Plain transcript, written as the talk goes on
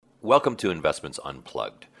Welcome to Investments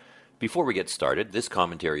Unplugged. Before we get started, this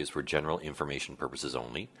commentary is for general information purposes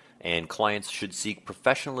only, and clients should seek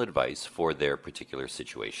professional advice for their particular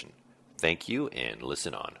situation. Thank you, and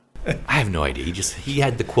listen on. I have no idea. He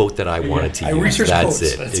had the quote that I wanted to use. Research That's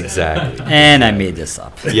quotes. it. That's exactly. And I made this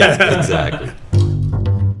up. Yeah, exactly.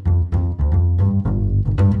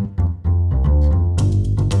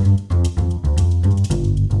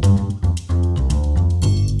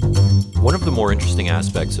 One of the more interesting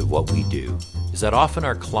aspects of what we do is that often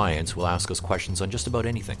our clients will ask us questions on just about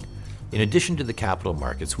anything. In addition to the capital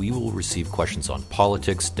markets, we will receive questions on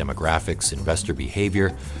politics, demographics, investor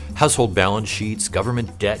behavior, household balance sheets,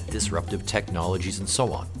 government debt, disruptive technologies, and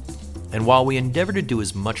so on. And while we endeavor to do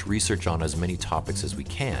as much research on as many topics as we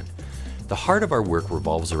can, the heart of our work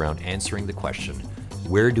revolves around answering the question,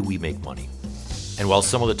 where do we make money? And while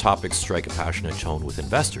some of the topics strike a passionate tone with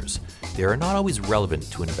investors, they are not always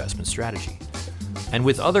relevant to an investment strategy. And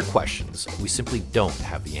with other questions, we simply don't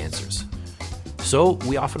have the answers. So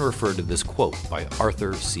we often refer to this quote by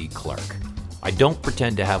Arthur C. Clarke. I don't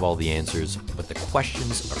pretend to have all the answers, but the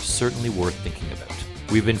questions are certainly worth thinking about.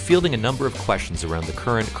 We've been fielding a number of questions around the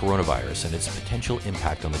current coronavirus and its potential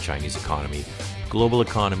impact on the Chinese economy, global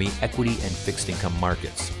economy, equity, and fixed income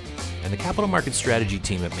markets. And the capital market strategy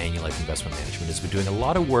team at Manulife Investment Management has been doing a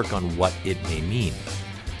lot of work on what it may mean.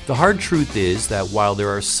 The hard truth is that while there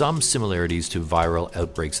are some similarities to viral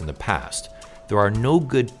outbreaks in the past, there are no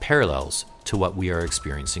good parallels to what we are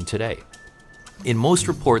experiencing today. In most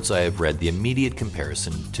reports I have read, the immediate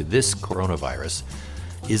comparison to this coronavirus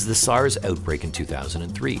is the SARS outbreak in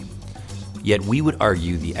 2003. Yet we would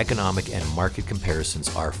argue the economic and market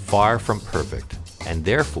comparisons are far from perfect, and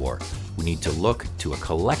therefore we need to look to a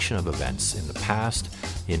collection of events in the past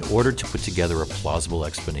in order to put together a plausible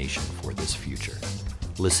explanation for this future.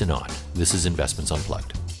 Listen on. This is Investments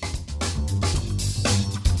Unplugged.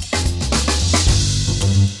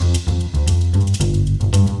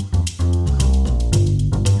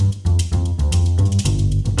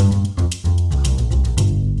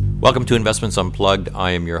 Welcome to Investments Unplugged.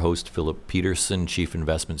 I am your host, Philip Peterson, Chief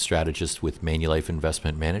Investment Strategist with Manulife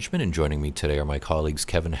Investment Management, and joining me today are my colleagues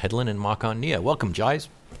Kevin Hedlund and Makhan Nia. Welcome, guys.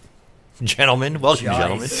 Gentlemen, welcome,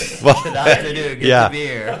 gentlemen. Good afternoon. Good to be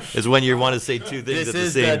here. It's when you want to say two things at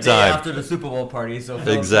the same time. This is the day after the Super Bowl party, so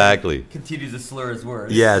Phil exactly continues to slur his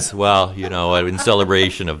words. Yes, well, you know, in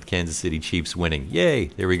celebration of the Kansas City Chiefs winning. Yay,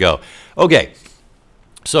 there we go. Okay,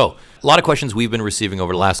 so a lot of questions we've been receiving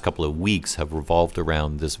over the last couple of weeks have revolved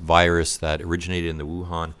around this virus that originated in the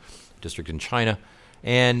Wuhan district in China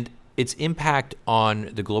and its impact on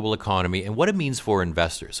the global economy and what it means for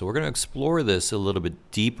investors. So we're going to explore this a little bit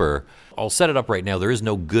deeper. I'll set it up right now. There is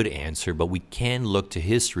no good answer, but we can look to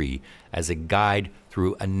history as a guide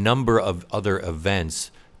through a number of other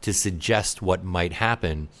events to suggest what might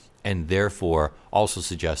happen and therefore also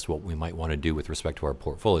suggest what we might want to do with respect to our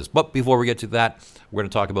portfolios. But before we get to that, we're going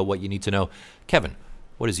to talk about what you need to know. Kevin,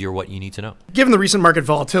 what is your what you need to know? Given the recent market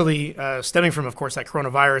volatility stemming from, of course, that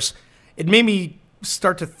coronavirus, it made me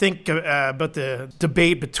start to think about the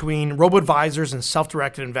debate between robo-advisors and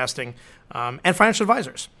self-directed investing and financial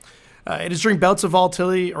advisors. It is during bouts of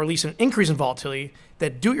volatility, or at least an increase in volatility,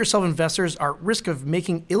 that do-it-yourself investors are at risk of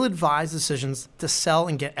making ill-advised decisions to sell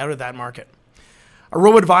and get out of that market. A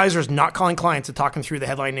robo-advisor is not calling clients to talk them through the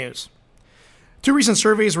headline news. 2 recent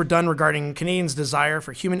surveys were done regarding Canadians' desire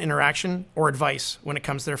for human interaction or advice when it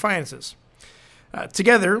comes to their finances.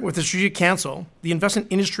 Together with the Strategic Council, the Investment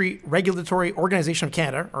Industry Regulatory Organization of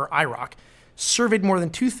Canada, or IIROC, surveyed more than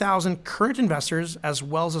 2,000 current investors as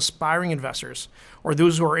well as aspiring investors, or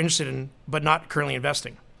those who are interested in but not currently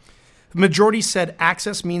investing. The majority said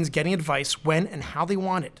access means getting advice when and how they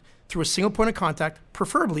want it, through a single point of contact,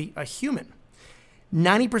 preferably a human.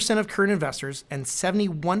 90% of current investors and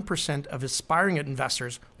 71% of aspiring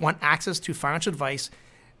investors want access to financial advice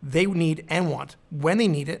they need and want, when they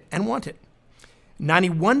need it and want it.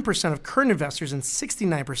 91% of current investors and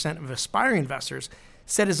 69% of aspiring investors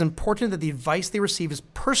said it is important that the advice they receive is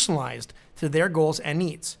personalized to their goals and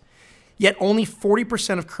needs. Yet only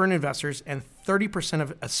 40% of current investors and 30%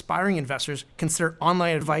 of aspiring investors consider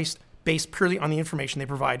online advice based purely on the information they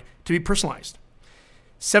provide to be personalized.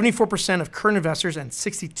 74% of current investors and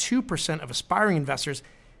 62% of aspiring investors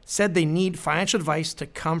said they need financial advice to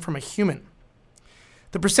come from a human.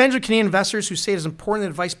 The percentage of Canadian investors who say it is important that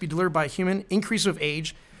advice be delivered by a human increases with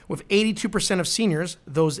age, with 82% of seniors,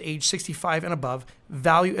 those aged 65 and above,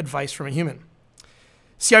 value advice from a human.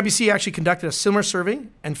 CIBC actually conducted a similar survey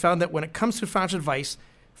and found that when it comes to financial advice,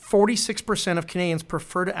 46% of Canadians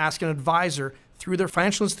prefer to ask an advisor through their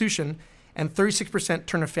financial institution and 36%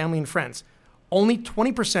 turn to family and friends. only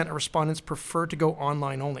 20% of respondents prefer to go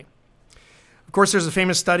online only. Of course, there's a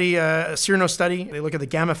famous study, a Cyrano study. They look at the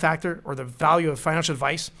gamma factor, or the value of financial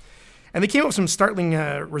advice, and they came up with some startling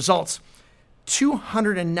results.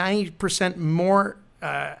 290% more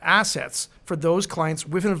assets for those clients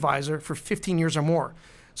with an advisor for 15 years or more.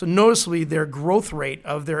 So noticeably, their growth rate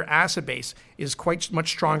of their asset base is quite much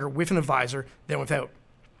stronger with an advisor than without.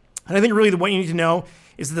 And I think really what you need to know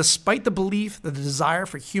is that despite the belief that the desire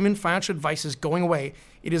for human financial advice is going away,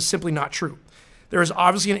 it is simply not true. There is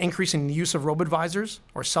obviously an increase in the use of robo-advisors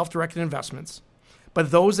or self-directed investments.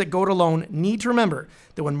 But those that go it alone need to remember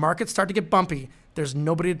that when markets start to get bumpy, there's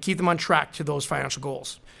nobody to keep them on track to those financial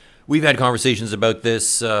goals. We've had conversations about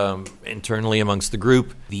this internally amongst the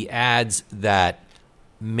group. The ads that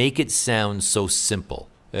make it sound so simple,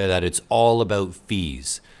 that it's all about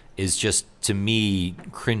fees, is just, to me,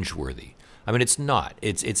 cringeworthy. I mean, it's not.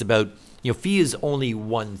 It's about, fee is only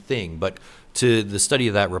one thing, but to the study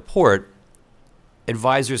of that report,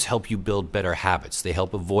 advisors help you build better habits. They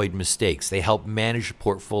help avoid mistakes. They help manage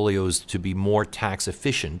portfolios to be more tax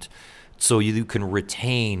efficient so you can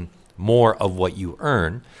retain more of what you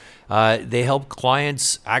earn. They help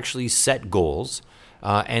clients actually set goals,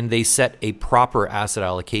 and they set a proper asset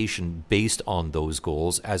allocation based on those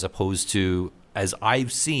goals, as opposed to, as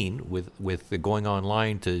I've seen with the going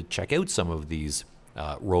online to check out some of these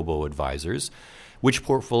robo-advisors, which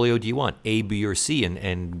portfolio do you want, A, B, or C?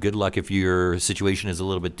 And good luck if your situation is a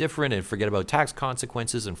little bit different, and forget about tax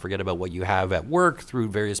consequences and forget about what you have at work through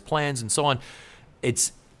various plans and so on.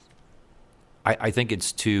 I think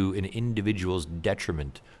it's to an individual's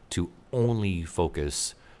detriment to only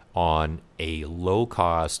focus on a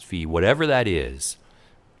low-cost fee, whatever that is,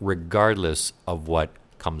 regardless of what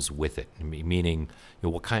comes with it. Meaning,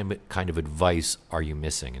 what kind of advice are you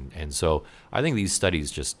missing? And so I think these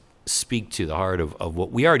studies just speak to the heart of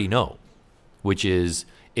what we already know, which is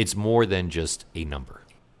it's more than just a number.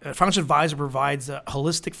 A financial advisor provides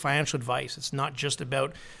holistic financial advice. It's not just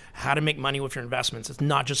about how to make money with your investments. It's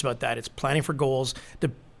not just about that. It's planning for goals,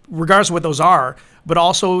 regardless of what those are, but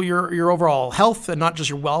also your overall health, and not just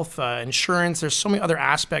your wealth, insurance. There's so many other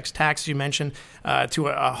aspects, tax you mentioned, to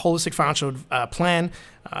a holistic financial plan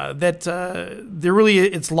that there really,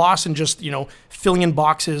 it's lost in just filling in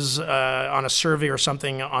boxes on a survey or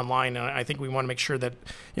something online. And I think we want to make sure that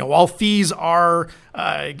while fees are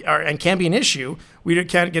and can be an issue, we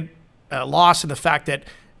can't get lost in the fact that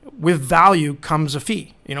with value comes a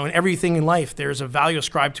fee. In everything in life, there's a value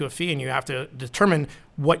ascribed to a fee, and you have to determine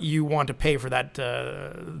what you want to pay for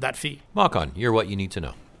that fee. Makhan, you're what you need to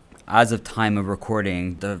know. As of time of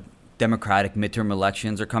recording, the Democratic midterm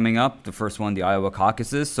elections are coming up. The first one, the Iowa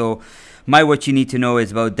caucuses. So what you need to know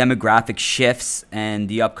is about demographic shifts and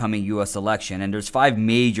the upcoming U.S. election. And there's 5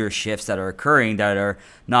 major shifts that are occurring that are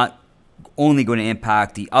not only going to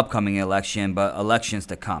impact the upcoming election, but elections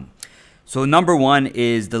to come. So number 1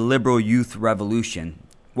 is the liberal youth revolution.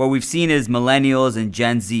 What we've seen is millennials and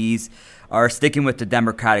Gen Zs are sticking with the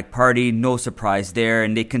Democratic Party. No surprise there.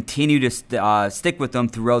 And they continue to stick with them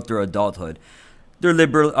throughout their adulthood. They're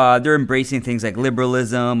liberal. They're embracing things like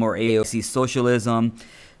liberalism or AOC socialism.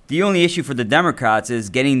 The only issue for the Democrats is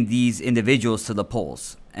getting these individuals to the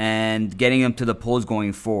polls and getting them to the polls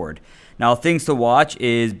going forward. Now, things to watch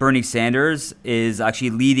is Bernie Sanders is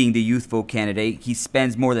actually leading the youth vote candidate. He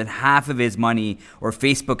spends more than half of his money or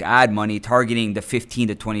Facebook ad money targeting the 15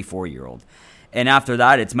 to 24-year-old. And after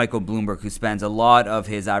that, it's Michael Bloomberg who spends a lot of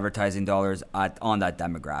his advertising dollars on that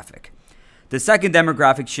demographic. The second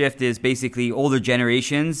demographic shift is basically older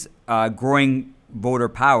generations growing voter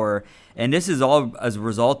power. And this is all as a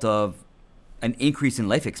result of an increase in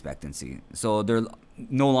life expectancy. So they're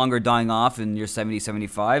no longer dying off in your 70s,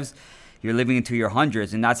 75s. You're living into your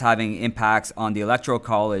hundreds, and that's having impacts on the Electoral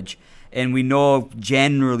College. And we know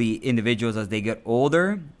generally individuals, as they get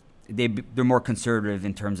older, they're more conservative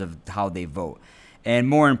in terms of how they vote. And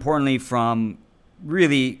more importantly,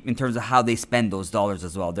 in terms of how they spend those dollars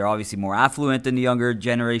as well. They're obviously more affluent than the younger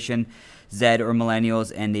generation, Z or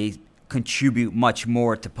millennials, and they contribute much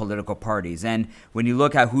more to political parties. And when you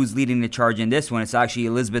look at who's leading the charge in this one, it's actually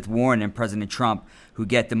Elizabeth Warren and President Trump who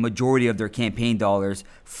get the majority of their campaign dollars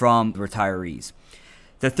from retirees.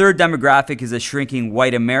 The third demographic is a shrinking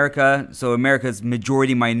white America. So America's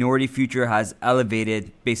majority minority future has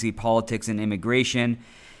elevated basically politics and immigration.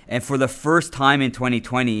 And for the first time in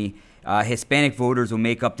 2020, Hispanic voters will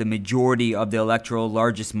make up the majority of the electoral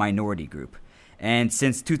largest minority group. And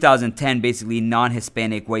since 2010, basically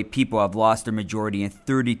non-Hispanic white people have lost their majority in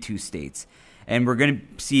 32 states. And we're going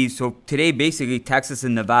to see, so today basically Texas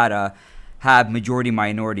and Nevada have majority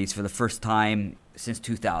minorities for the first time since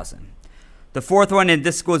 2000. The fourth one, and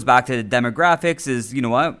this goes back to the demographics, is, you know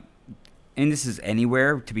what? And this is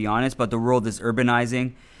anywhere, to be honest, but the world is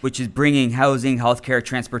urbanizing, which is bringing housing, healthcare,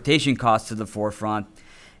 transportation costs to the forefront.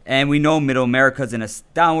 And we know Middle America is in a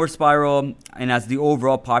downward spiral, and as the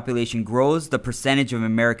overall population grows, the percentage of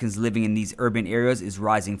Americans living in these urban areas is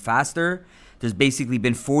rising faster. There's basically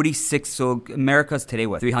been 46, so America's today,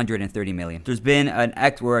 330 million. There's been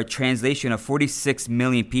a translation of 46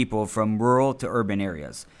 million people from rural to urban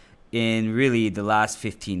areas in really the last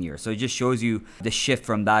 15 years. So it just shows you the shift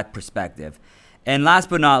from that perspective. And last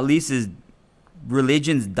but not least is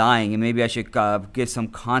religion's dying, and maybe I should give some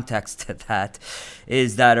context to that,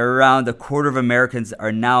 is that around a quarter of Americans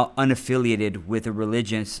are now unaffiliated with a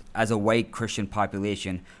religion as a white Christian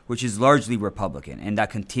population, which is largely Republican, and that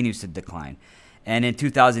continues to decline. And in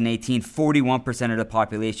 2018, 41% of the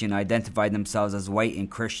population identified themselves as white and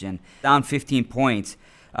Christian, down 15 points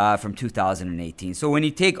from 2018. So when you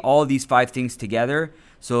take all these 5 things together,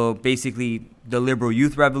 so basically the liberal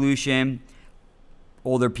youth revolution,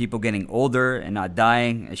 older people getting older and not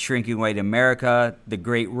dying, a shrinking white America, the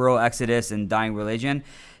great rural exodus and dying religion,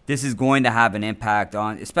 this is going to have an impact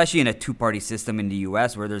on, especially in a two-party system in the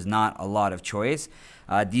U.S. where there's not a lot of choice.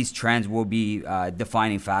 These trends will be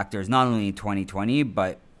defining factors, not only in 2020,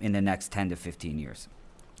 but in the next 10 to 15 years.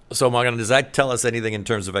 So, Magan, does that tell us anything in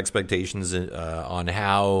terms of expectations on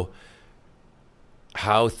how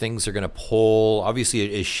things are going to poll? Obviously,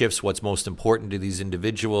 it shifts what's most important to these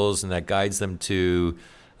individuals, and that guides them to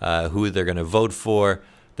who they're going to vote for.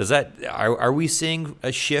 Does that are we seeing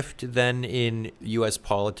a shift then in U.S.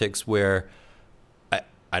 politics where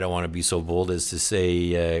I don't want to be so bold as to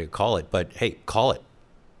say call it, but hey, call it.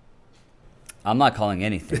 I'm not calling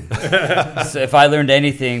anything. So if I learned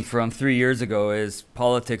anything from 3 years ago, is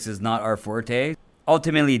politics is not our forte.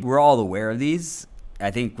 Ultimately, we're all aware of these.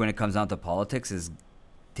 I think when it comes down to politics is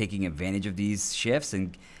taking advantage of these shifts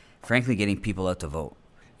and, frankly, getting people out to vote.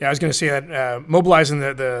 Yeah, I was going to say that mobilizing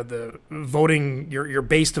the voting, your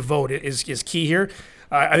base to vote is key here.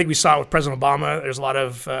 I think we saw it with President Obama. There's a lot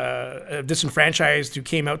of disenfranchised who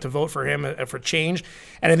came out to vote for him for change.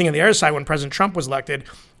 And I think on the other side, when President Trump was elected,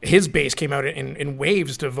 his base came out in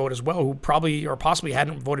waves to vote as well, who probably or possibly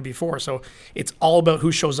hadn't voted before. So it's all about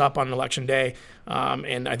who shows up on election day.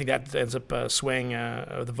 And I think that ends up swaying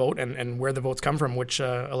the vote and where the votes come from, which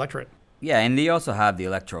electorate. Yeah, and they also have the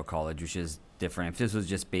Electoral College, which is different. If this was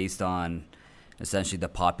just based on essentially the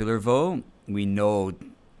popular vote, we know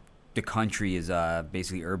the country is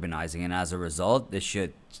basically urbanizing, and as a result, this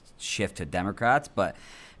should shift to Democrats. But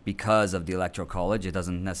because of the Electoral College, it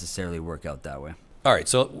doesn't necessarily work out that way. All right,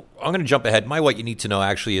 so I'm going to jump ahead. What you need to know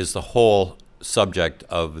actually is the whole subject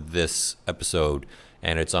of this episode,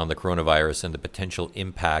 and it's on the coronavirus and the potential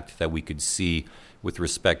impact that we could see with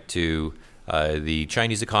respect to the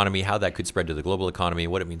Chinese economy, how that could spread to the global economy,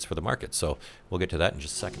 and what it means for the market. So we'll get to that in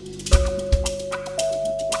just a second.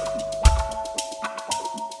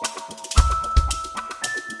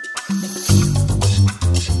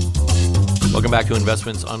 Welcome back to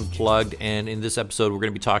Investments Unplugged, and in this episode we're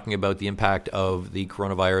going to be talking about the impact of the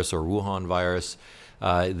coronavirus or Wuhan virus,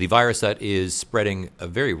 the virus that is spreading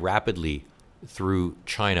very rapidly through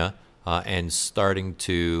China and starting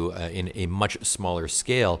to, in a much smaller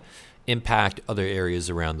scale, impact other areas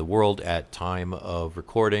around the world. At time of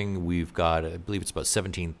recording, we've got, I believe it's about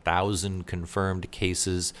 17,000 confirmed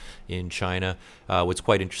cases in China. What's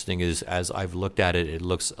quite interesting is, as I've looked at it, it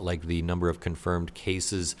looks like the number of confirmed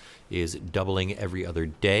cases is doubling every other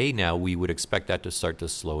day. Now, we would expect that to start to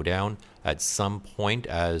slow down at some point,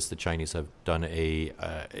 as the Chinese have done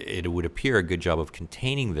it would appear, a good job of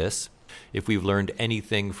containing this. If we've learned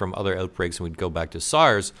anything from other outbreaks, and we'd go back to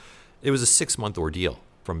SARS, it was a 6-month ordeal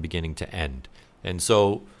from beginning to end. And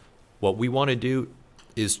so what we want to do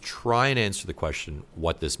is try and answer the question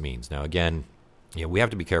what this means. Now, again, we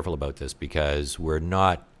have to be careful about this because we're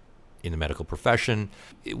not in the medical profession.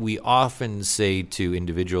 We often say to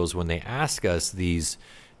individuals when they ask us these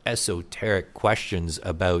esoteric questions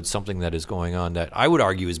about something that is going on that I would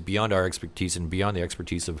argue is beyond our expertise and beyond the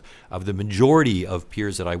expertise of the majority of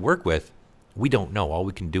peers that I work with, we don't know. All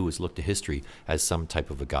we can do is look to history as some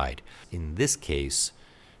type of a guide. In this case,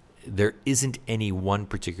 there isn't any one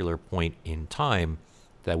particular point in time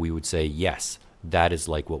that we would say, yes, that is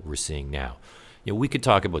like what we're seeing now. We could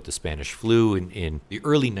talk about the Spanish flu in the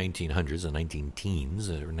early 1900s, the 19-teens,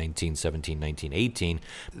 or 1917, 1918.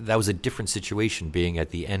 That was a different situation, being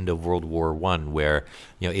at the end of World War I, where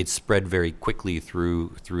it spread very quickly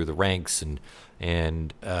through the ranks, and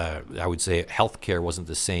And I would say healthcare wasn't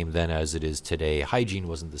the same then as it is today. Hygiene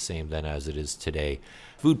wasn't the same then as it is today.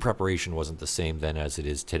 Food preparation wasn't the same then as it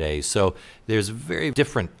is today. So there's very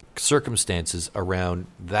different circumstances around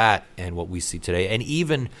that and what we see today. And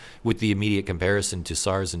even with the immediate comparison to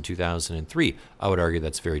SARS in 2003, I would argue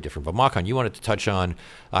that's very different. But Makhan, you wanted to touch on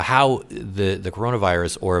how the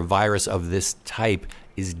coronavirus or a virus of this type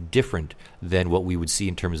is different than what we would see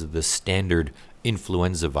in terms of the standard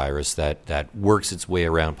influenza virus that works its way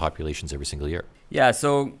around populations every single year. Yeah,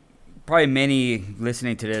 so probably many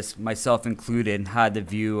listening to this, myself included, had the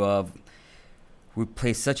view of we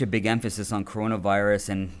place such a big emphasis on coronavirus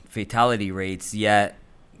and fatality rates, yet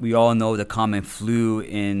we all know the common flu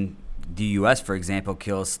in the US, for example,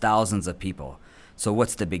 kills thousands of people. So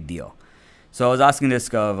what's the big deal? So I was asking this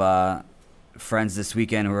of friends this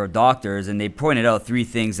weekend who are doctors, and they pointed out three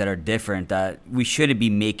things that are different, that we shouldn't be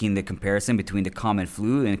making the comparison between the common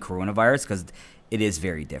flu and coronavirus because it is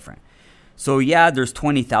very different. So yeah, there's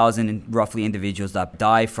 20,000 roughly individuals that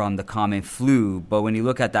die from the common flu, but when you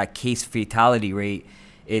look at that case fatality rate,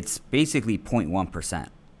 it's basically 0.1%.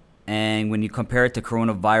 And when you compare it to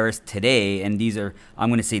coronavirus today, and I'm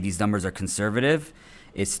going to say these numbers are conservative,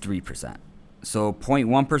 it's 3%. So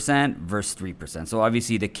 0.1% versus 3%. So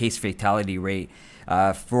obviously the case fatality rate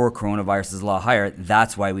for coronavirus is a lot higher.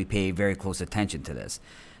 That's why we pay very close attention to this.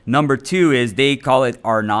 Number two is they call it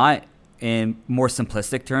R0. In more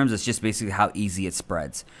simplistic terms, it's just basically how easy it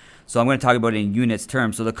spreads. So I'm going to talk about it in units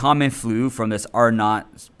terms. So the common flu from this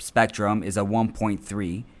R0 spectrum is a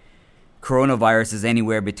 1.3. Coronavirus is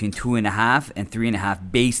anywhere between 2.5 and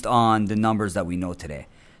 3.5 based on the numbers that we know today.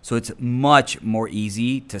 So it's much more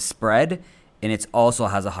easy to spread, and it also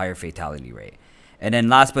has a higher fatality rate. And then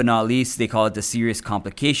last but not least, they call it the serious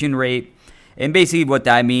complication rate. And basically what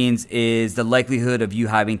that means is the likelihood of you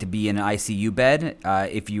having to be in an ICU bed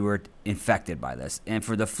if you were infected by this. And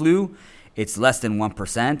for the flu, it's less than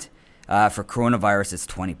 1%. For coronavirus, it's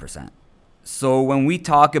 20%. So when we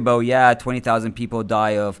talk about, 20,000 people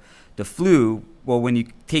die of the flu, well, when you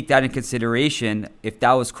take that in consideration, if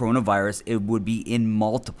that was coronavirus, it would be in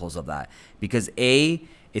multiples of that. Because A,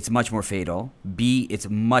 it's much more fatal. B, it's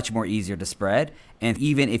much more easier to spread. And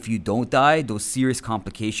even if you don't die, those serious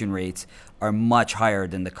complication rates are much higher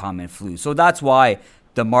than the common flu. So that's why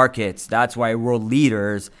the markets, that's why world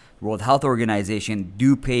leaders, World Health Organization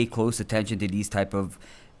do pay close attention to these type of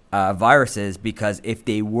viruses, because if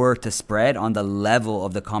they were to spread on the level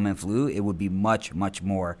of the common flu, it would be much, much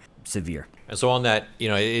more severe. And so on that,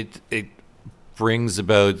 it brings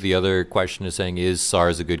about the other question of saying, is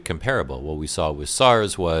SARS a good comparable? What we saw with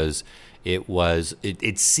SARS was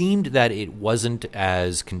it seemed that it wasn't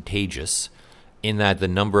as contagious, in that the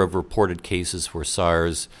number of reported cases for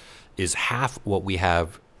SARS is half what we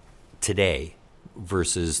have today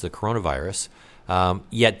versus the coronavirus.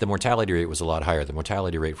 Yet the mortality rate was a lot higher. The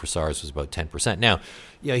mortality rate for SARS was about 10%. Now,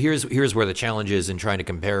 here's where the challenge is in trying to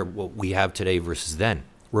compare what we have today versus then.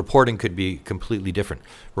 Reporting could be completely different.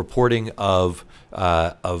 Reporting of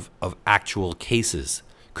actual cases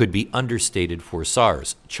could be understated for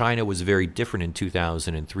SARS. China was very different in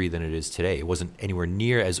 2003 than it is today. It wasn't anywhere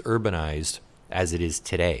near as urbanized as it is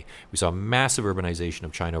today. We saw massive urbanization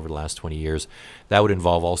of China over the last 20 years. That would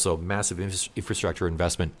involve also massive infrastructure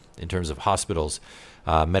investment in terms of hospitals,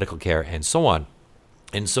 medical care, and so on.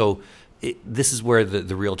 And so this is where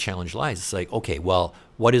the real challenge lies. It's like, okay, well,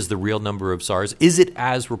 what is the real number of SARS? Is it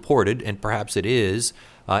as reported? And perhaps it is,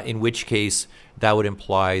 in which case that would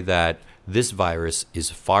imply that this virus is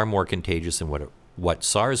far more contagious than what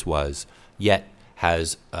SARS was, yet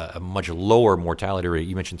has a much lower mortality rate.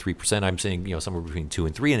 You mentioned 3%. I'm saying somewhere between 2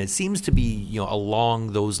 and 3, and it seems to be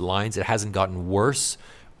along those lines. It hasn't gotten worse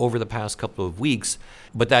over the past couple of weeks,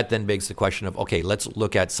 but that then begs the question of, okay, let's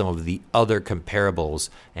look at some of the other comparables,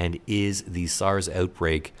 and is the SARS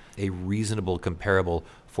outbreak a reasonable comparable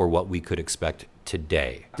for what we could expect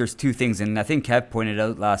today? There's two things, and I think Kev pointed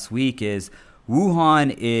out last week, is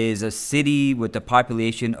Wuhan is a city with the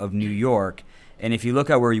population of New York. And if you look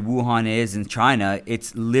at where Wuhan is in China,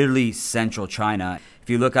 it's literally central China. If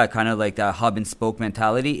you look at kind of like that hub and spoke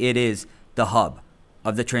mentality, it is the hub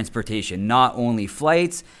of the transportation, not only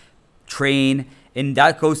flights, train. And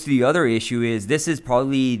that goes to the other issue, is this is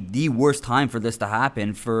probably the worst time for this to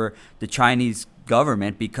happen for the Chinese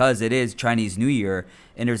government, because it is Chinese New Year.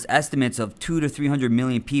 And there's estimates of 200 to 300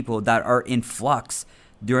 million people that are in flux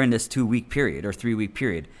during this 2-week period or 3-week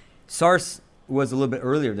period. SARS was a little bit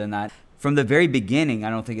earlier than that. From the very beginning,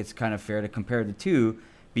 I don't think it's kind of fair to compare the two,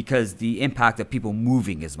 because the impact of people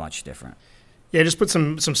moving is much different. Yeah, just put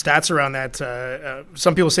some stats around that.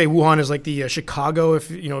 Some people say Wuhan is like the Chicago. If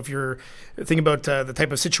you're thinking about the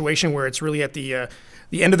type of situation where it's really at the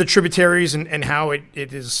end of the tributaries and how it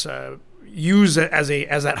is used as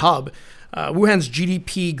that hub. Wuhan's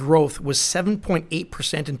GDP growth was 7.8%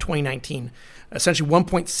 in 2019, essentially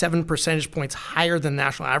 1.7 percentage points higher than the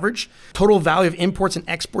national average. Total value of imports and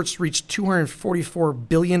exports reached 244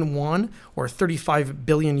 billion won, or $35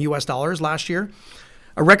 billion US dollars last year.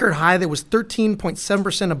 A record high that was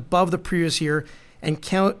 13.7% above the previous year and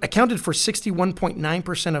accounted for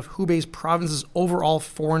 61.9% of Hubei's province's overall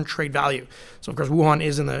foreign trade value. So, of course, Wuhan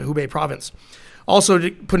is in the Hubei province. Also,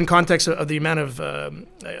 to put in context of the amount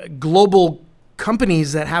of global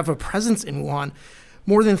companies that have a presence in Wuhan,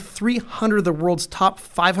 more than 300 of the world's top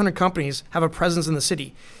 500 companies have a presence in the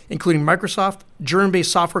city, including Microsoft,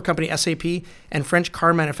 German-based software company SAP, and French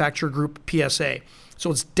car manufacturer group PSA.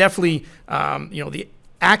 So it's definitely, the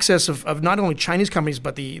access of not only Chinese companies,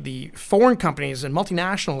 but the foreign companies and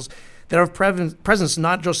multinationals that have presence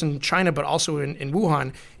not just in China, but also in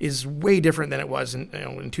Wuhan is way different than it was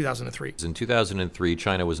in 2003. In 2003,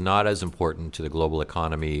 China was not as important to the global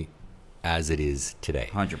economy as it is today.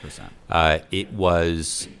 100%. It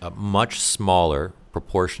was much smaller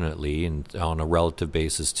proportionately and on a relative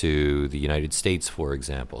basis to the United States, for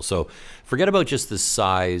example. So forget about just the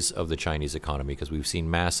size of the Chinese economy, because we've seen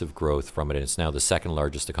massive growth from it, and it's now the second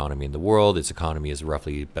largest economy in the world. Its economy is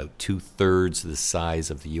roughly about 2/3 the size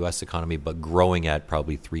of the U.S. economy, but growing at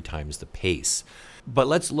probably 3 times the pace. But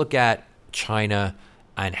let's look at China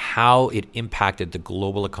and how it impacted the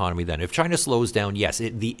global economy then. If China slows down, yes,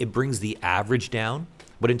 it brings the average down.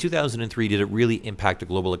 But in 2003, did it really impact the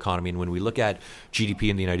global economy? And when we look at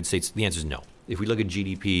GDP in the United States, the answer is no. If we look at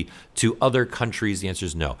GDP to other countries, the answer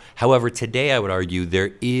is no. However, today I would argue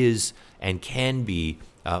there is and can be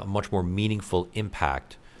a much more meaningful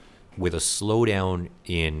impact with a slowdown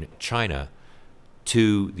in China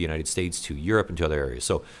to the United States, to Europe, and to other areas.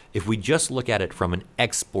 So if we just look at it from an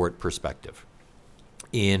export perspective,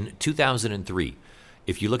 in 2003,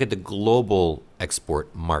 if you look at the global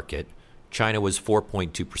export market, China was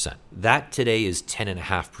 4.2%. That today is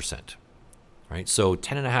 10.5%, right? So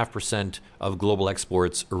 10.5% of global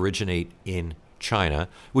exports originate in China,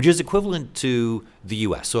 which is equivalent to the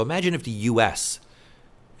U.S. So imagine if the U.S.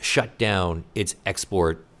 shut down its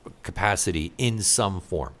export capacity in some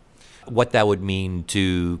form. What that would mean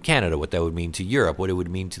to Canada, what that would mean to Europe, what it would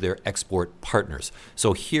mean to their export partners.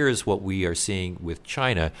 So here's what we are seeing with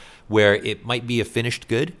China, where it might be a finished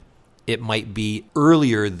good. It might be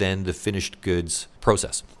earlier than the finished goods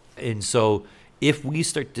process. And so if we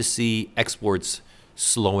start to see exports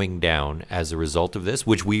slowing down as a result of this,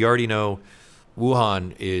 which we already know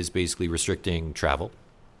Wuhan is basically restricting travel.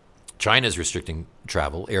 China is restricting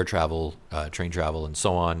travel, air travel, train travel, and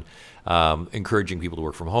so on, encouraging people to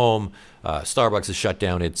work from home. Starbucks has shut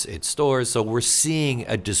down its stores. So we're seeing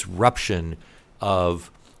a disruption of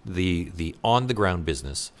the on-the-ground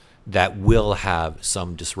business that will have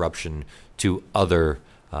some disruption to other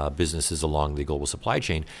businesses along the global supply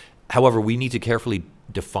chain. However, we need to carefully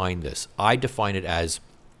define this. I define it as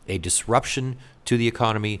a disruption to the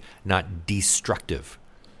economy, not destructive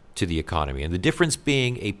to the economy. And the difference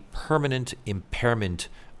being a permanent impairment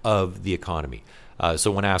of the economy.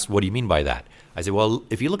 So when asked, what do you mean by that? I say, well,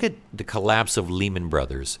 if you look at the collapse of Lehman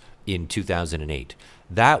Brothers in 2008,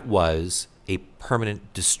 that was a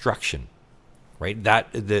permanent destruction. Right,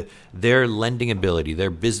 their lending ability, their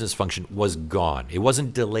business function was gone. It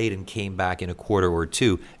wasn't delayed and came back in a quarter or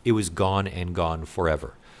two. It was gone and gone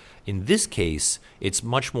forever. In this case, it's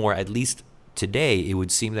much more, at least today, it would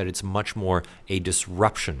seem that it's much more a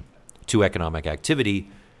disruption to economic activity.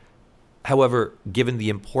 However, given the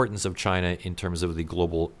importance of China in terms of the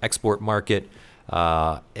global export market,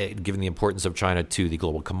 given the importance of China to the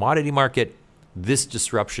global commodity market, this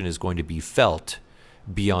disruption is going to be felt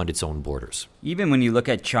beyond its own borders. Even when you look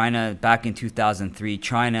at China back in 2003,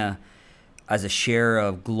 China as a share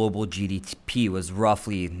of global GDP was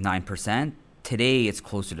roughly 9%. Today, it's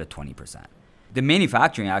closer to 20%. The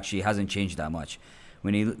manufacturing actually hasn't changed that much.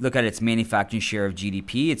 When you look at its manufacturing share of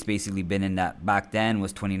GDP, it's basically been in that, back then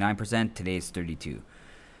was 29%, today it's 32%.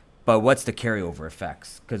 But what's the carryover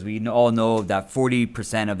effects? Because we all know that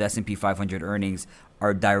 40% of the S&P 500 earnings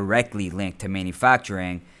are directly linked to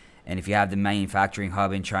manufacturing. And if you have the manufacturing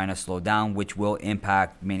hub in China slow down, which will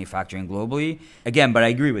impact manufacturing globally. Again, but I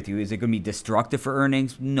agree with you. Is it going to be destructive for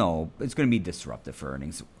earnings? No, it's going to be disruptive for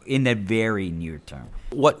earnings in the very near term.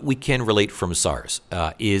 What we can relate from SARS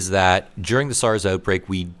is that during the SARS outbreak,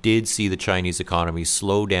 we did see the Chinese economy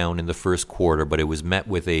slow down in the first quarter, but it was met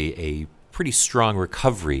with a pretty strong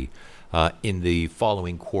recovery in the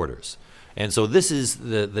following quarters. And so this is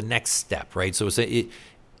the next step, right? So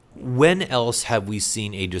when else have we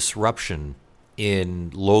seen a disruption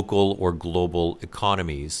in local or global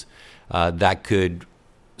economies that could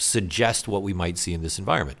suggest what we might see in this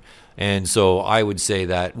environment? And so I would say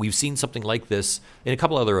that we've seen something like this in a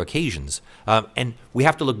couple other occasions. And we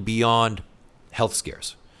have to look beyond health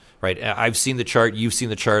scares, right? I've seen the chart. You've seen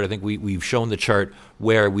the chart. I think we've shown the chart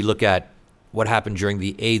where we look at what happened during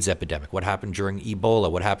the AIDS epidemic, what happened during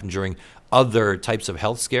Ebola, what happened during other types of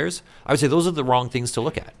health scares. I would say those are the wrong things to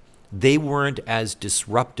look at. They weren't as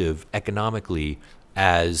disruptive economically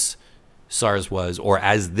as SARS was, or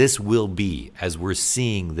as this will be, as we're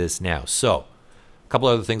seeing this now. So a couple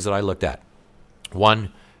other things that I looked at.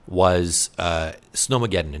 One was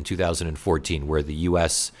Snowmageddon in 2014, where the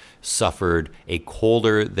U.S. suffered a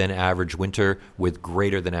colder than average winter with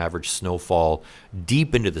greater than average snowfall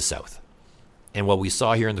deep into the south. And what we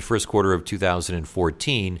saw here in the first quarter of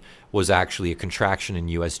 2014 was actually a contraction in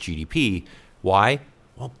U.S. GDP. Why?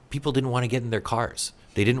 Well, people didn't want to get in their cars.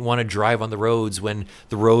 They didn't want to drive on the roads when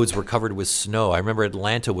the roads were covered with snow. I remember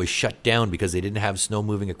Atlanta was shut down because they didn't have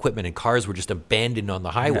snow-moving equipment, and cars were just abandoned on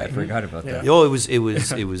the highway. I forgot about that. Oh,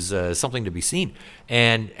 it was something to be seen,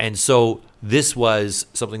 and so this was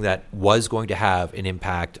something that was going to have an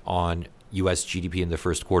impact on U.S. GDP in the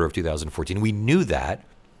first quarter of 2014. We knew that,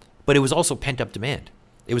 but it was also pent-up demand.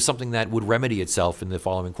 It was something that would remedy itself in the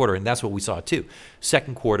following quarter, and that's what we saw too.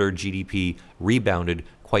 Second quarter GDP rebounded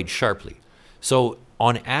quite sharply. So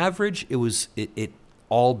on average, it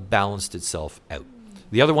all balanced itself out.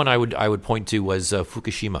 The other one I would point to was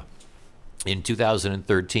Fukushima. In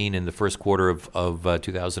 2013, in the first quarter of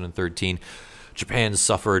 2013, Japan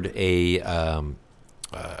suffered a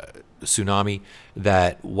tsunami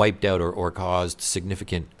that wiped out or caused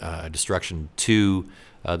significant destruction to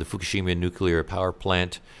the Fukushima nuclear power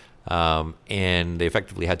plant, and they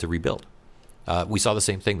effectively had to rebuild. We saw the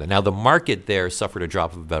same thing. Now, the market there suffered a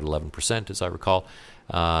drop of about 11%, as I recall.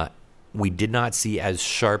 We did not see as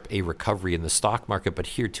sharp a recovery in the stock market, but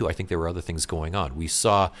here too, I think there were other things going on. We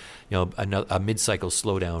saw, a mid-cycle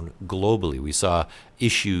slowdown globally. We saw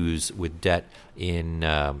issues with debt in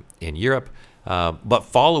Europe, but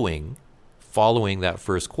following that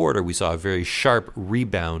first quarter, we saw a very sharp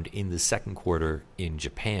rebound in the second quarter in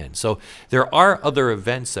Japan. So there are other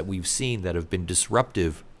events that we've seen that have been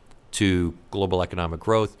disruptive to global economic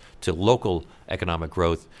growth, to local economic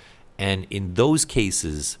growth. And in those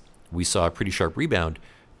cases, we saw a pretty sharp rebound.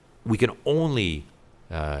 We can only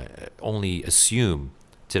assume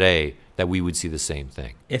today that we would see the same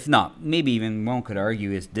thing. If not, maybe even one could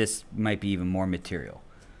argue is this might be even more material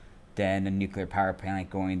than a nuclear power plant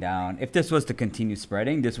going down. If this was to continue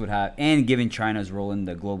spreading, this would have, and given China's role in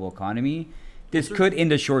the global economy, this could, in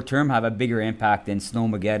the short term, have a bigger impact than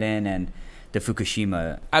Snowmageddon and the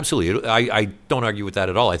Fukushima. Absolutely. I don't argue with that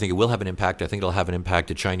at all. I think it will have an impact. I think it'll have an impact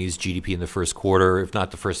to Chinese GDP in the first quarter, if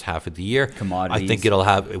not the first half of the year. Commodities. I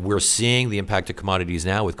think we're seeing the impact of commodities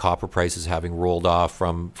now, with copper prices having rolled off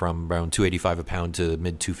from around $2.85 a pound to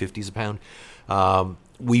mid $2.50s a pound.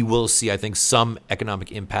 We will see, I think, some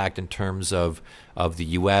economic impact in terms of the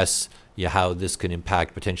U.S., how this can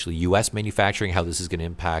impact potentially U.S. manufacturing, how this is going to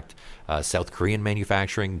impact South Korean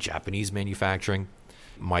manufacturing, Japanese manufacturing.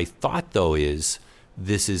 My thought, though, is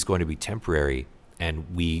this is going to be temporary, and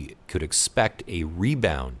we could expect a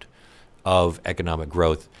rebound of economic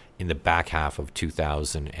growth in the back half of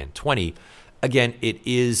 2020. Again, it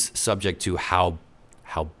is subject to how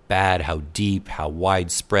bad, how deep, how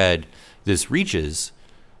widespread this reaches.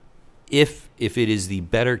 If it is the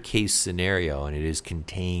better case scenario and it is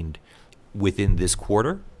contained within this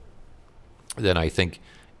quarter, then I think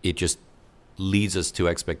it just leads us to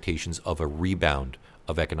expectations of a rebound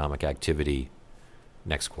of economic activity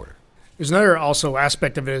next quarter. There's another also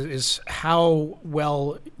aspect of it is how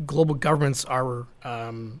well global governments are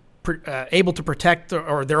able to protect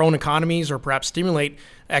their own economies or perhaps stimulate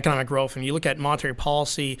economic growth. And you look at monetary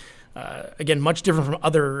policy, again, much different from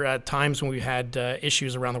other times when we've had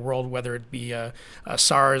issues around the world, whether it be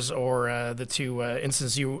SARS or the two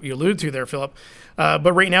instances you alluded to there, Philip.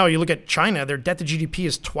 But right now, you look at China, their debt to GDP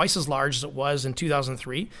is twice as large as it was in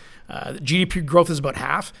 2003. GDP growth is about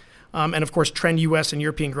half. And of course, trend U.S. and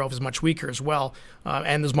European growth is much weaker as well.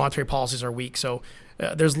 And those monetary policies are weak. So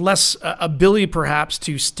there's less ability perhaps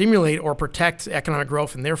to stimulate or protect economic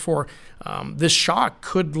growth. And therefore, this shock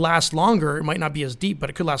could last longer. It might not be as deep, but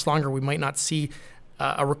it could last longer. We might not see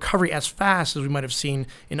a recovery as fast as we might have seen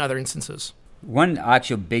in other instances. One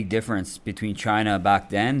actual big difference between China back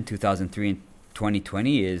then, 2003 and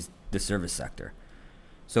 2020, is the service sector.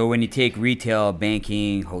 So when you take retail,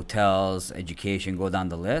 banking, hotels, education, go down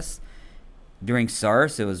the list, during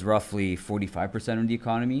SARS, it was roughly 45% of the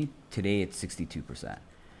economy. Today, it's 62%.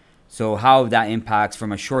 So how that impacts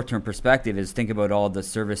from a short-term perspective is think about all the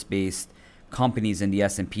service-based companies in the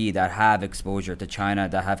S&P that have exposure to China,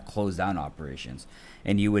 that have closed down operations.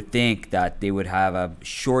 And you would think that they would have a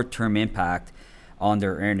short-term impact on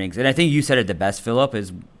their earnings. And I think you said it the best, Philip,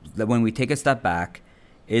 is that when we take a step back,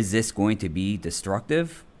 is this going to be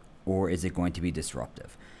destructive or is it going to be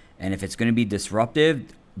disruptive? And if it's going to be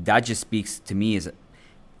disruptive, that just speaks to me as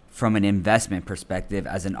from an investment perspective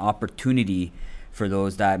as an opportunity for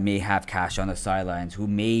those that may have cash on the sidelines, who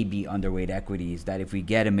may be underweight equities, that if we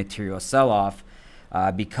get a material sell-off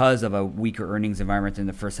because of a weaker earnings environment in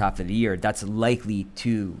the first half of the year, that's likely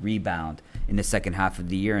to rebound in the second half of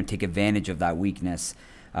the year and take advantage of that weakness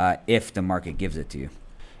if the market gives it to you.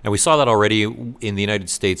 And we saw that already in the United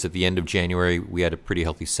States at the end of January. We had a pretty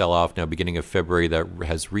healthy sell-off. Now, beginning of February, that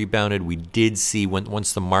has rebounded. We did see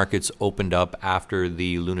once the markets opened up after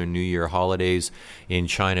the Lunar New Year holidays in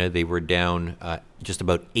China, they were down just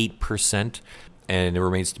about 8%. And it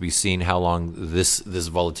remains to be seen how long this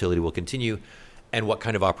volatility will continue and what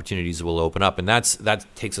kind of opportunities will open up. And that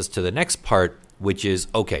takes us to the next part, which is,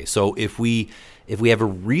 okay, so if we have a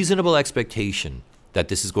reasonable expectation that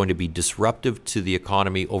this is going to be disruptive to the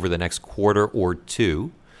economy over the next quarter or two,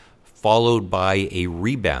 followed by a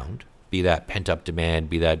rebound, be that pent-up demand,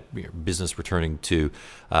 be that business returning to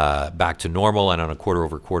back to normal, and on a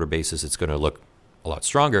quarter-over-quarter basis, it's going to look a lot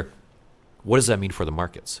stronger. What does that mean for the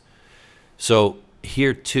markets? So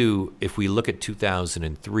here, too, if we look at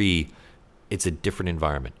 2003, it's a different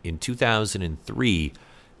environment. In 2003,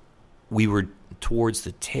 we were towards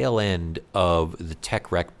the tail end of the tech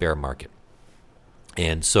wreck bear market.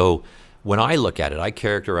 And so when I look at it, I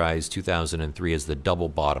characterize 2003 as the double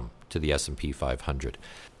bottom to the S&P 500.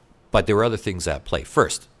 But there were other things at play.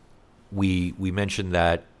 First, we mentioned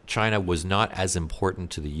that China was not as important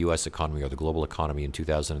to the U.S. economy or the global economy in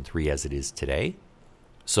 2003 as it is today.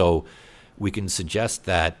 So we can suggest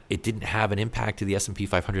that it didn't have an impact to the S&P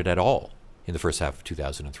 500 at all in the first half of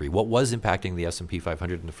 2003. What was impacting the S&P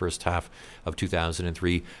 500 in the first half of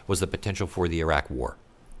 2003 was the potential for the Iraq war.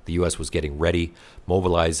 The U.S. was getting ready,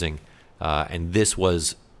 mobilizing, and this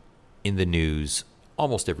was in the news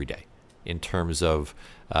almost every day in terms of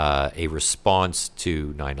a response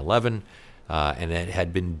to 9/11, and it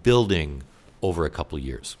had been building over a couple of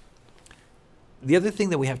years. The other thing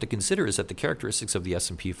that we have to consider is that the characteristics of the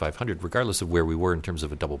S&P 500, regardless of where we were in terms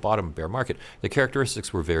of a double bottom bear market, the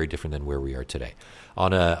characteristics were very different than where we are today.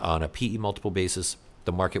 On a PE multiple basis,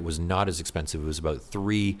 the market was not as expensive. It was about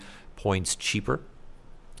 3 points cheaper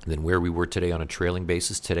than where we were today on a trailing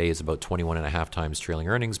basis. Today is about 21.5 times trailing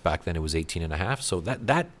earnings. Back then it was 18.5. So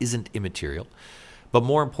that isn't immaterial. But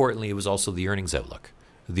more importantly, it was also the earnings outlook.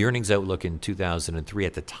 The earnings outlook in 2003,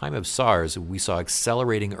 at the time of SARS, we saw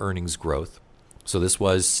accelerating earnings growth. So this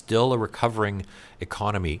was still a recovering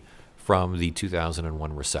economy from the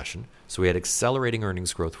 2001 recession. So we had accelerating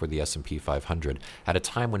earnings growth for the S&P 500 at a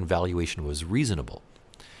time when valuation was reasonable.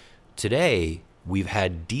 Today, we've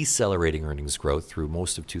had decelerating earnings growth through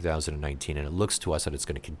most of 2019, and it looks to us that it's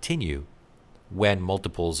going to continue when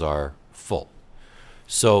multiples are full.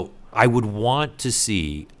 So I would want to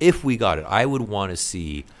see, if we got it, I would want to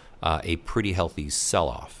see a pretty healthy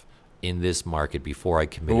sell-off in this market before I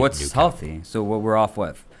commit. But what's healthy? So what we're off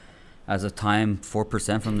what? As a time,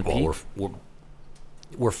 4% from the peak?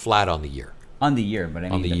 We're flat on the year. On the year, but I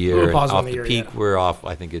mean on the year, off the peak, yeah. We're off.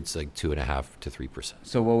 I think it's like 2.5 to 3%.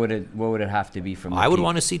 So what would it have to be from? I would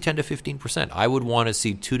want to see 10 to 15%. I would want to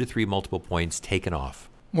see 2 to 3 multiple points taken off.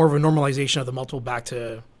 More of a normalization of the multiple back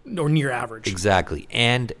to or near average. Exactly,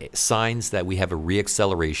 and signs that we have a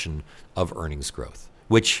reacceleration of earnings growth,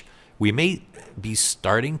 which we may be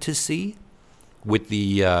starting to see with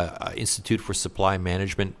the Institute for Supply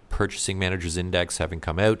Management Purchasing Managers Index having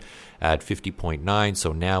come out at 50.9.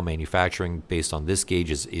 So now manufacturing, based on this gauge,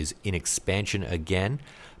 is in expansion again.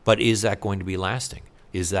 But is that going to be lasting?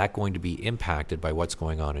 Is that going to be impacted by what's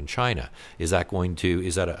going on in China? Is that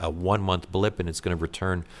a 1 month blip and it's going to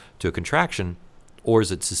return to a contraction, or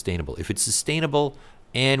is it sustainable? If it's sustainable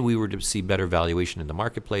and we were to see better valuation in the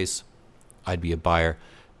marketplace, I'd be a buyer.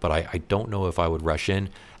 But I don't know if I would rush in.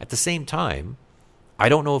 At the same time, I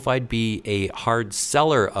don't know if I'd be a hard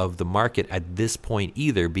seller of the market at this point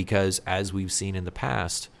either, because as we've seen in the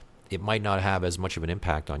past, it might not have as much of an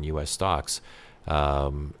impact on U.S. stocks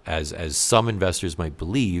as some investors might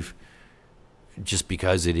believe, just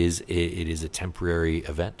because it is a temporary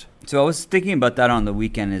event. So I was thinking about that on the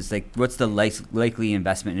weekend. Is like, what's the likely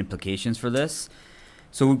investment implications for this?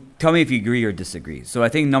 So tell me if you agree or disagree. So I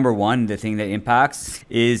think number one, the thing that impacts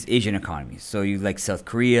is Asian economies. So you like South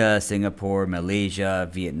Korea, Singapore, Malaysia,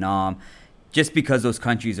 Vietnam, just because those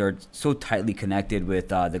countries are so tightly connected with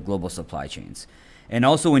the global supply chains. And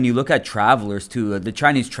also when you look at travelers too, the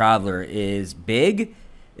Chinese traveler is big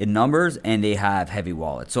in numbers and they have heavy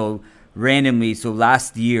wallets. So randomly, so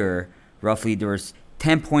last year, roughly there was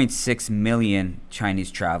 10.6 million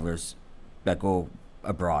Chinese travelers that go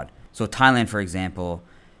abroad. So Thailand, for example,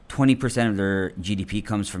 20% of their GDP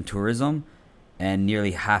comes from tourism, and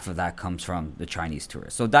nearly half of that comes from the Chinese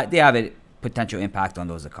tourists. So that they have a potential impact on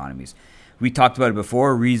those economies. We talked about it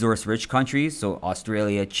before, resource-rich countries, so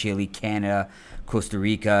Australia, Chile, Canada, Costa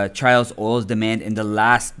Rica. China's oil's demand in the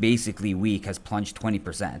last basically week has plunged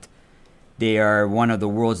 20%. They are one of the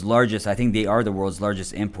world's largest, I think they are the world's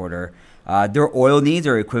largest importer. Their oil needs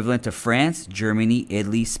are equivalent to France, Germany,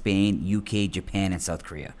 Italy, Spain, UK, Japan, and South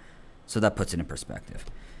Korea. So that puts it in perspective.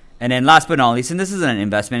 And then last but not least, and this isn't an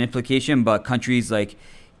investment implication, but countries like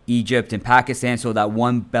Egypt and Pakistan, so that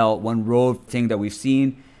one belt, one road thing that we've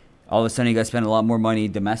seen, all of a sudden you guys spend a lot more money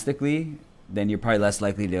domestically, then you're probably less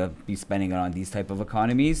likely to be spending it on these type of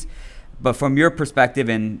economies. But from your perspective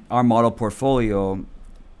and our model portfolio,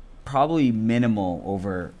 probably minimal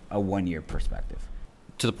over a 1 year perspective.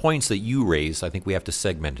 To the points that you raised, I think we have to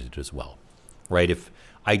segment it as well, right? If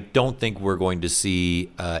I don't think we're going to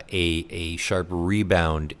see a sharp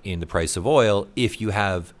rebound in the price of oil if you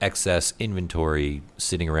have excess inventory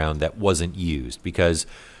sitting around that wasn't used. Because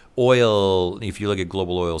oil, if you look at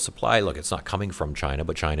global oil supply, look, it's not coming from China,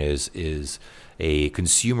 but China is a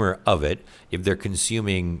consumer of it. If they're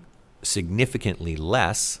consuming significantly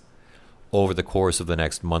less over the course of the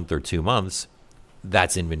next month or 2 months,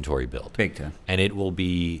 that's inventory build. Big time. And it will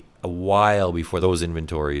be a while before those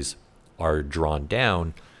inventories are drawn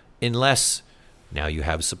down, unless now you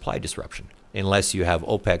have supply disruption, unless you have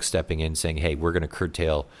OPEC stepping in saying, hey, we're going to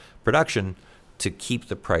curtail production to keep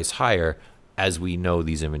the price higher, as we know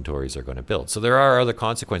these inventories are going to build. So there are other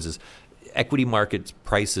consequences. Equity market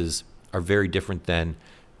prices are very different than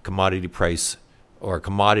commodity price or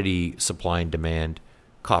commodity supply and demand.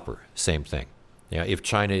 Copper, same thing. If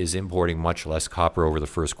China is importing much less copper over the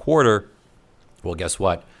first quarter, well, guess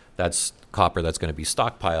what? That's copper that's going to be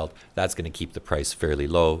stockpiled. That's going to keep the price fairly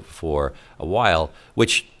low for a while,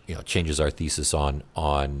 which changes our thesis on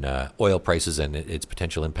oil prices and its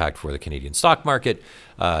potential impact for the Canadian stock market,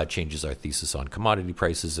 changes our thesis on commodity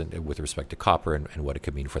prices and with respect to copper and what it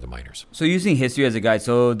could mean for the miners. So using history as a guide,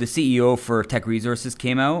 so the CEO for Teck Resources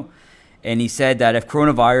came out and he said that if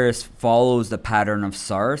coronavirus follows the pattern of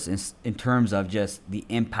SARS in terms of just the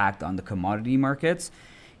impact on the commodity markets,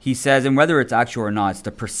 he says, and whether it's actual or not, it's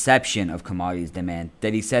the perception of commodities demand,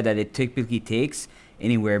 that he said that it typically takes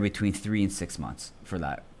anywhere between 3 and 6 months for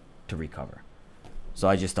that to recover. So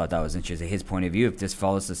I just thought that was interesting. His point of view, if this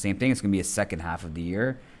follows the same thing, it's going to be a second half of the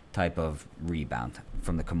year type of rebound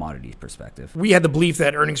from the commodities perspective. We had the belief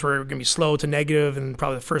that earnings were going to be slow to negative in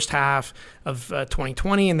probably the first half of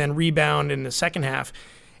 2020 and then rebound in the second half.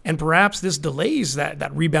 And perhaps this delays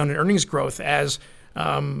that rebound in earnings growth as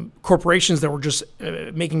corporations that were just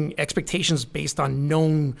making expectations based on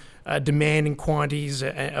known demand and quantities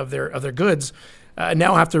of their goods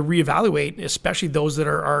now have to reevaluate, especially those that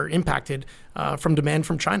are impacted from demand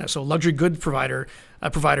from China. So luxury good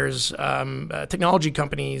providers, technology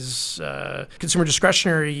companies, consumer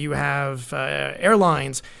discretionary, you have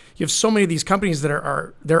airlines. You have so many of these companies that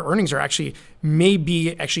are their earnings are actually may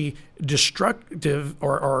be actually destructive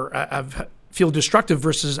or feel destructive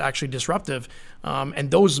versus actually disruptive.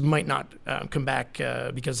 And those might not come back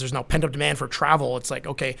because there's now pent up demand for travel. It's like,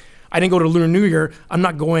 okay, I didn't go to Lunar New Year. I'm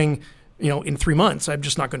not going, in 3 months. I'm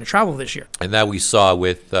just not going to travel this year. And that we saw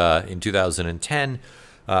with in 2010.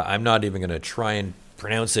 I'm not even going to try and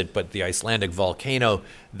pronounce it, but the Icelandic volcano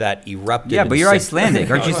that erupted. Yeah, but you're Icelandic.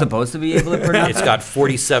 Aren't you supposed to be able to pronounce it? It's got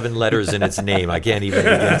 47 letters in its name. I can't even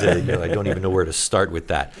begin to, I don't even know where to start with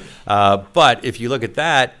that. But if you look at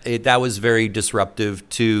that, that was very disruptive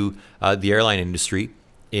to the airline industry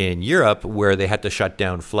in Europe, where they had to shut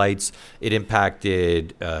down flights. It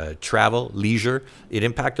impacted travel, leisure. It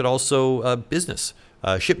impacted also business,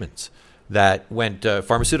 shipments that went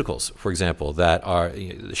pharmaceuticals, for example, that are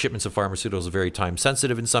the shipments of pharmaceuticals are very time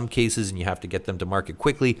sensitive in some cases, and you have to get them to market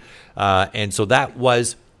quickly. And so that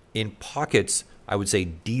was in pockets, I would say,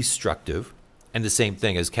 destructive. And the same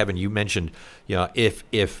thing as Kevin, you mentioned,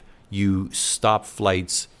 if you stop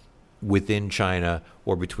flights within China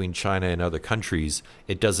or between China and other countries,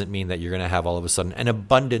 it doesn't mean that you're going to have all of a sudden an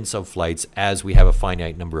abundance of flights as we have a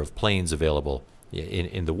finite number of planes available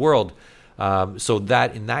in the world. So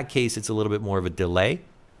that in that case, it's a little bit more of a delay.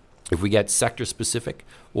 If we get sector specific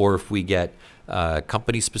or if we get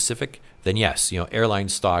company specific, then yes, airline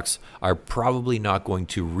stocks are probably not going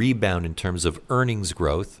to rebound in terms of earnings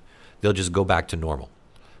growth. They'll just go back to normal,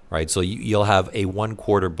 right? So you'll have a 1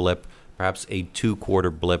 quarter blip, perhaps a 2 quarter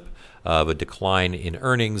blip of a decline in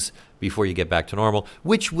earnings before you get back to normal,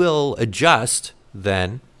 which will adjust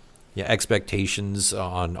then expectations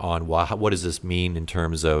on what does this mean in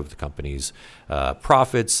terms of the company's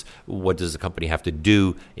profits. What does the company have to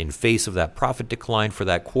do in face of that profit decline for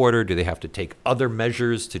that quarter? Do they have to take other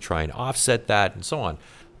measures to try and offset that, and so on?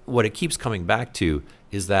 What it keeps coming back to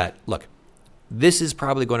is that, look, this is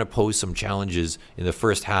probably going to pose some challenges in the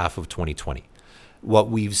first half of 2020. What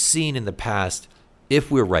we've seen in the past, if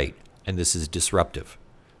we're right, and this is disruptive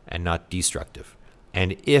and not destructive,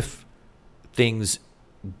 and if things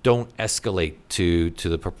don't escalate to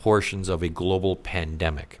the proportions of a global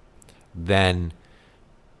pandemic, then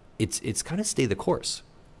it's kind of stay the course,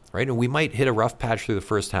 right? And we might hit a rough patch through the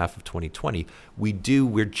first half of 2020.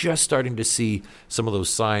 We're just starting to see some of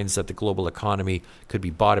those signs that the global economy could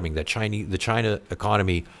be bottoming. That the China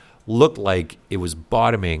economy looked like it was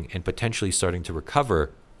bottoming and potentially starting to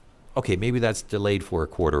recover. Okay, maybe that's delayed for a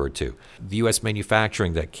quarter or two. The U.S.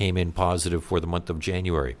 manufacturing that came in positive for the month of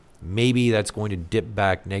January, maybe that's going to dip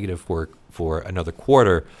back negative for another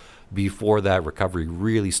quarter before that recovery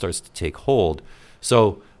really starts to take hold.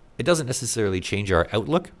 So it doesn't necessarily change our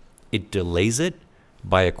outlook. It delays it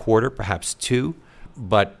by a quarter, perhaps two,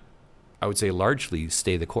 but I would say largely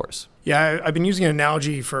stay the course. Yeah, I've been using an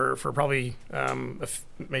analogy for probably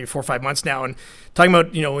maybe 4 or 5 months now, and talking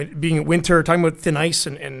about being winter, talking about thin ice,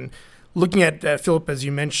 and looking at Philip, as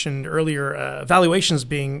you mentioned earlier, valuations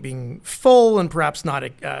being full and perhaps not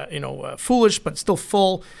foolish, but still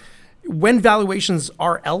full. When valuations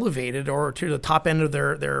are elevated or to the top end of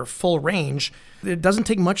their full range, it doesn't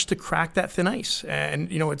take much to crack that thin ice.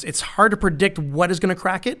 And it's hard to predict what is going to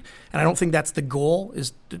crack it. And I don't think that's the goal,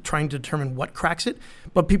 is trying to determine what cracks it,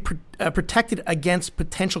 but be protected against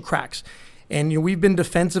potential cracks. And we've been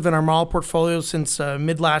defensive in our model portfolio since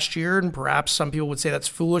mid last year, and perhaps some people would say that's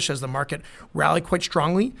foolish as the market rallied quite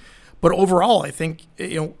strongly. But overall, I think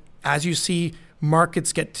as you see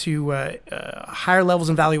markets get to higher levels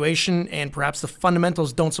in valuation and perhaps the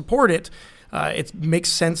fundamentals don't support it, it makes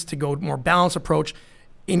sense to go more balanced approach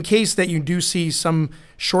in case that you do see some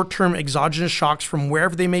short-term exogenous shocks from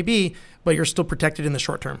wherever they may be, but you're still protected in the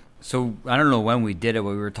short term. So I don't know when we did it, but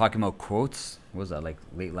we were talking about quotes. What was that, like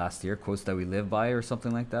late last year? Quotes that we live by or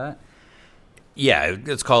something like that? Yeah,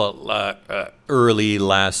 let's call it early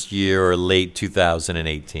last year or late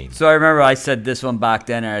 2018. So I remember I said this one back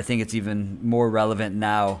then, and I think it's even more relevant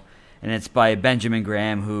now. And it's by Benjamin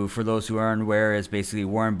Graham, who, for those who aren't aware, is basically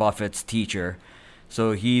Warren Buffett's teacher.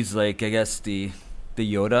 So he's like, I guess, the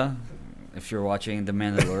Yoda, if you're watching The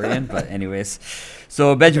Mandalorian. But anyways,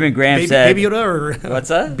 so Benjamin Graham said... Baby Yoda or... What's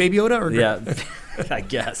that? Baby Yoda or... Yeah, I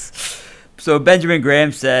guess. So Benjamin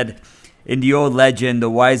Graham said, in the old legend, the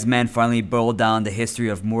wise man finally boiled down the history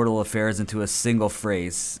of mortal affairs into a single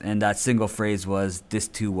phrase. And that single phrase was, "This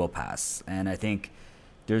too will pass." And I think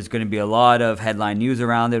there's going to be a lot of headline news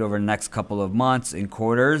around it over the next couple of months and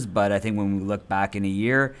quarters. But I think when we look back in a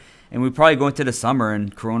year, and we probably go into the summer,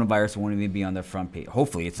 and coronavirus won't even be on the front page.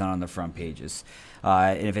 Hopefully it's not on the front pages.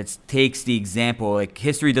 And if it takes the example, like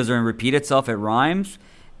history doesn't repeat itself, it rhymes.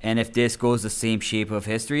 And if this goes the same shape of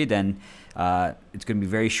history, then it's going to be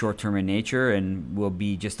very short-term in nature and will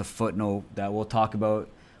be just a footnote that we'll talk about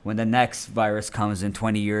when the next virus comes in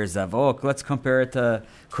 20 years of, let's compare it to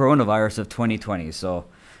coronavirus of 2020. So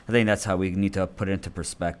I think that's how we need to put it into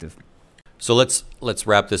perspective. So let's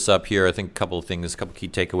wrap this up here. I think a couple of things, a couple of key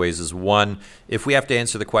takeaways is, one, if we have to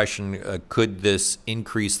answer the question, could this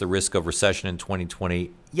increase the risk of recession in 2020?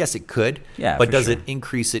 Yes, it could. Yeah, but does sure. it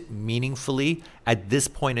increase it meaningfully? At this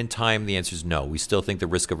point in time, the answer is no. We still think the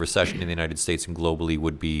risk of recession in the United States and globally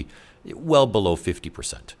would be well below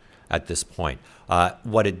 50% at this point.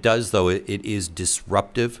 What it does, though, it is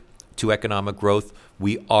disruptive to economic growth.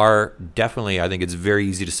 We are definitely, I think it's very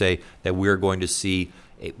easy to say that we're going to see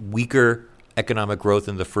a weaker economic growth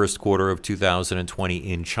in the first quarter of 2020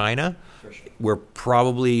 in China. Sure. We're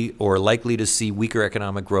probably or likely to see weaker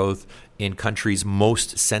economic growth in countries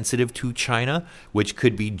most sensitive to China, which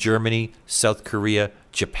could be Germany, South Korea,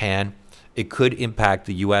 Japan. It could impact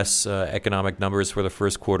the U.S. Economic numbers for the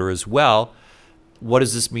first quarter as well. What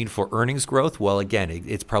does this mean for earnings growth? Well, again,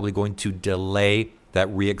 it's probably going to delay that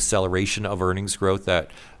reacceleration of earnings growth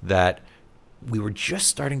that we were just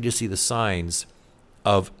starting to see the signs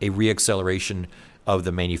of a reacceleration of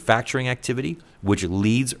the manufacturing activity, which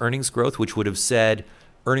leads earnings growth, which would have said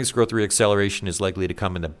earnings growth reacceleration is likely to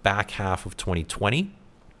come in the back half of 2020.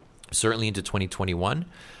 certainly into 2021.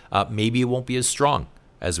 Maybe it won't be as strong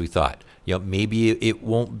as we thought. Maybe it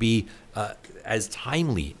won't be as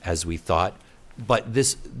timely as we thought, but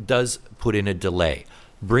this does put in a delay.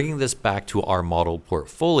 Bringing this back to our model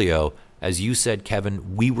portfolio, as you said,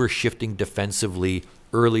 Kevin, we were shifting defensively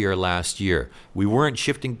earlier last year. We weren't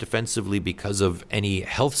shifting defensively because of any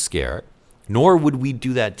health scare, nor would we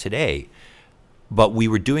do that today. But we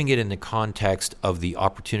were doing it in the context of the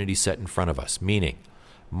opportunity set in front of us, meaning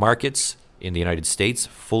markets in the United States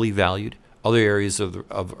fully valued, other areas of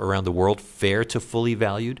around the world fair to fully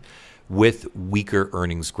valued, with weaker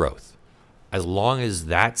earnings growth. As long as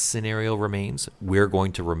that scenario remains, we're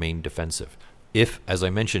going to remain defensive. If, as I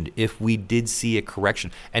mentioned, if we did see a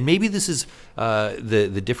correction, and maybe this is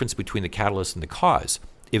the difference between the catalyst and the cause.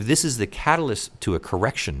 If this is the catalyst to a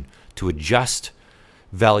correction, to adjust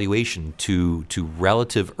valuation to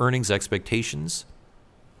relative earnings expectations,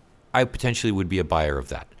 I potentially would be a buyer of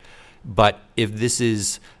that. But if this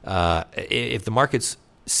is, if the markets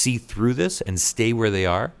see through this and stay where they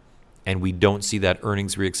are, and we don't see that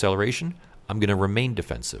earnings reacceleration, I'm going to remain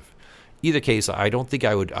defensive. Either case, I don't think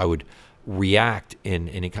I would react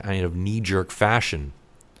in a kind of knee-jerk fashion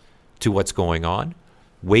to what's going on.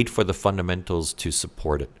 Wait for the fundamentals to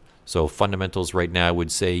support it. So fundamentals right now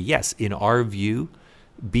would say, yes, in our view,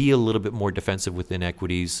 be a little bit more defensive within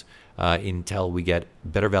equities until we get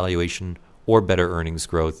better valuation or better earnings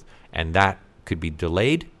growth. And that could be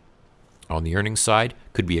delayed on the earnings side,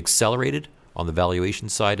 could be accelerated on the valuation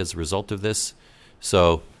side as a result of this.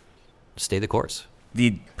 So stay the course.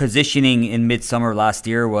 The positioning in midsummer last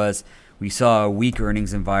year was we saw a weak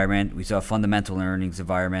earnings environment. We saw a fundamental earnings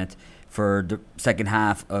environment for the second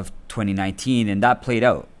half of 2019, and that played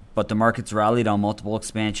out. But the markets rallied on multiple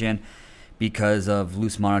expansion because of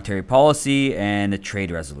loose monetary policy and a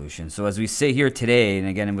trade resolution. So as we sit here today, and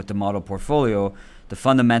again with the model portfolio, the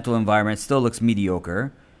fundamental environment still looks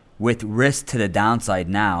mediocre with risk to the downside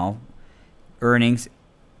now. Earnings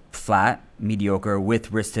flat, mediocre,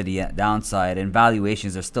 with risk to the downside, and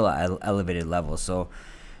valuations are still at elevated levels. So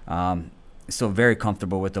still very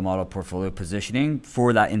comfortable with the model portfolio positioning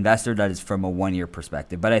for that investor that is from a 1 year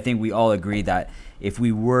perspective. But I think we all agree that if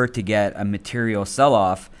we were to get a material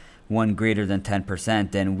sell-off, one greater than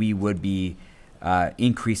 10%, then we would be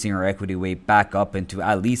increasing our equity weight back up into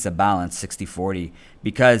at least a balance 60-40,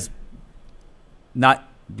 because not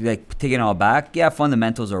like taking it all back, yeah,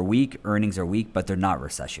 fundamentals are weak, earnings are weak, but they're not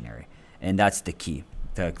recessionary. And that's the key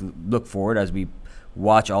to look forward as we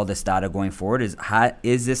watch all this data going forward.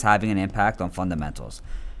 Is this having an impact on fundamentals?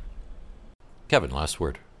 Kevin, last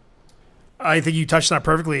word. I think you touched on it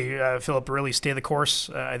perfectly, Philip. Really stay the course.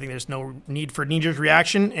 I think there's no need for knee-jerk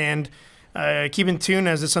reaction, and keep in tune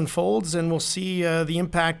as this unfolds, and we'll see the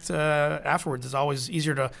impact afterwards. It's always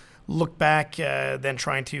easier to look back than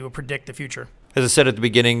trying to predict the future. As I said at the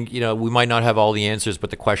beginning, we might not have all the answers, but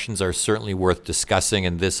the questions are certainly worth discussing.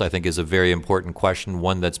 And this, I think, is a very important question,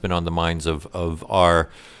 one that's been on the minds of our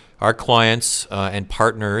clients and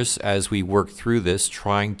partners as we work through this,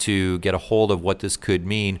 trying to get a hold of what this could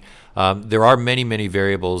mean. There are many, many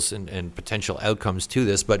variables and potential outcomes to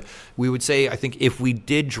this, but we would say, I think, if we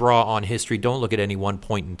did draw on history, don't look at any one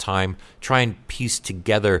point in time. Try and piece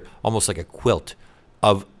together almost like a quilt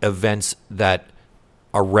of events that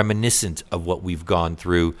are reminiscent of what we've gone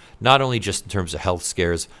through, not only just in terms of health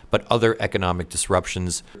scares, but other economic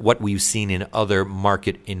disruptions, what we've seen in other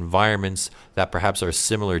market environments that perhaps are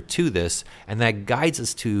similar to this, and that guides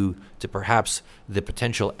us to perhaps the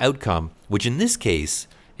potential outcome, which in this case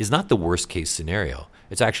is not the worst case scenario.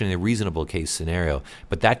 It's actually a reasonable case scenario,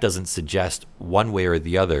 but that doesn't suggest one way or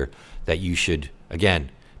the other that you should,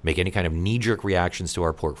 again, make any kind of knee-jerk reactions to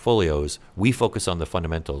our portfolios. We focus on the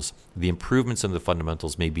fundamentals. The improvements in the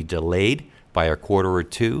fundamentals may be delayed by a quarter or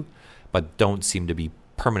two, but don't seem to be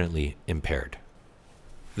permanently impaired.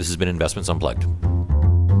 This has been Investments Unplugged.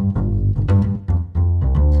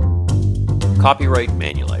 Copyright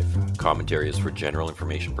Manulife. Commentary is for general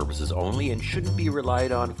information purposes only and shouldn't be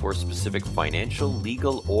relied on for specific financial,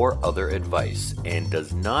 legal, or other advice, and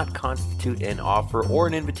does not constitute an offer or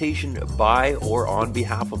an invitation by or on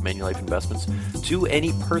behalf of Manulife Investments to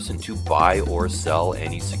any person to buy or sell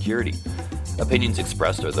any security. Opinions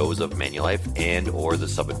expressed are those of Manulife and or the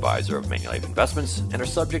sub-advisor of Manulife Investments and are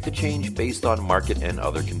subject to change based on market and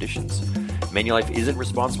other conditions. Manulife isn't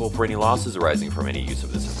responsible for any losses arising from any use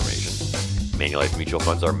of this information. Manulife mutual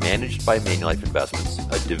funds are managed by Manulife Investments,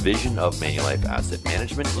 a division of Manulife Asset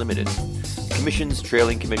Management Limited. Commissions,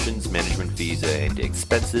 trailing commissions, management fees, and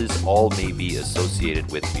expenses all may be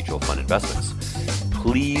associated with mutual fund investments.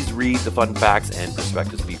 Please read the fund facts and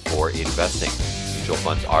prospectus before investing. mutual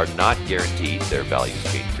funds are not guaranteed, their values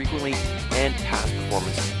change frequently, and past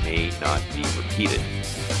performance may not be repeated.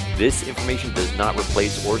 This information does not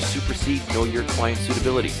replace or supersede Know Your Client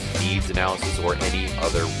suitability, needs analysis, or any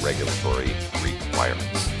other regulatory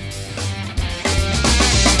requirements.